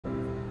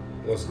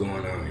What's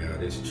going on, y'all?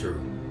 This is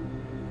True.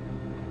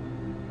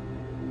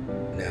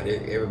 Now,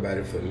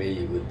 everybody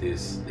familiar with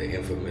this, the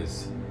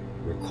infamous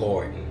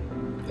recording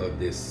of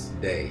this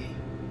day,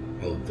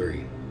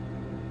 Mo3.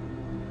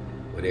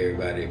 What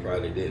everybody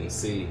probably didn't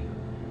see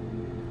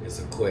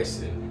is a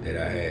question that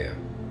I have.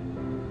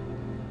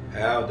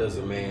 How does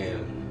a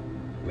man's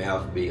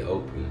mouth be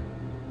open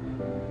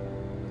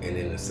and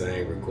in the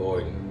same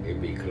recording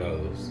it be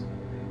closed?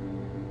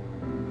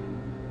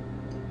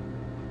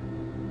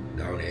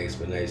 The only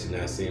explanation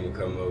I seem to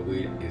come up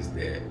with is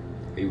that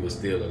he was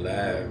still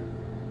alive,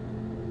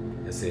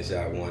 and since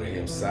y'all wanted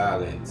him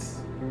silenced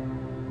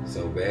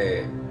so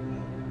bad,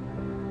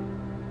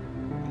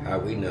 how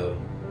we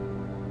know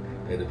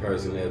that the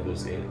person that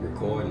was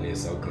recording it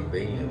so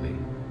conveniently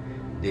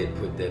didn't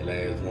put that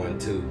last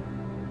 1-2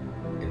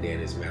 and then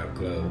his mouth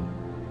closed?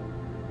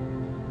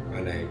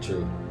 My name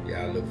True.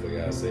 Y'all look for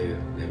yourself.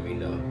 Let me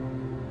know,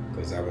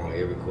 because I want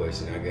every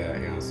question I got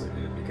answered,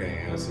 and if you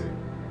can't answer it,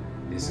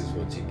 this is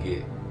what you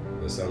get.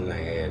 But something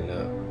ain't adding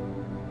up.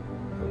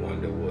 I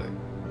wonder what.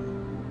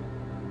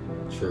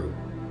 True.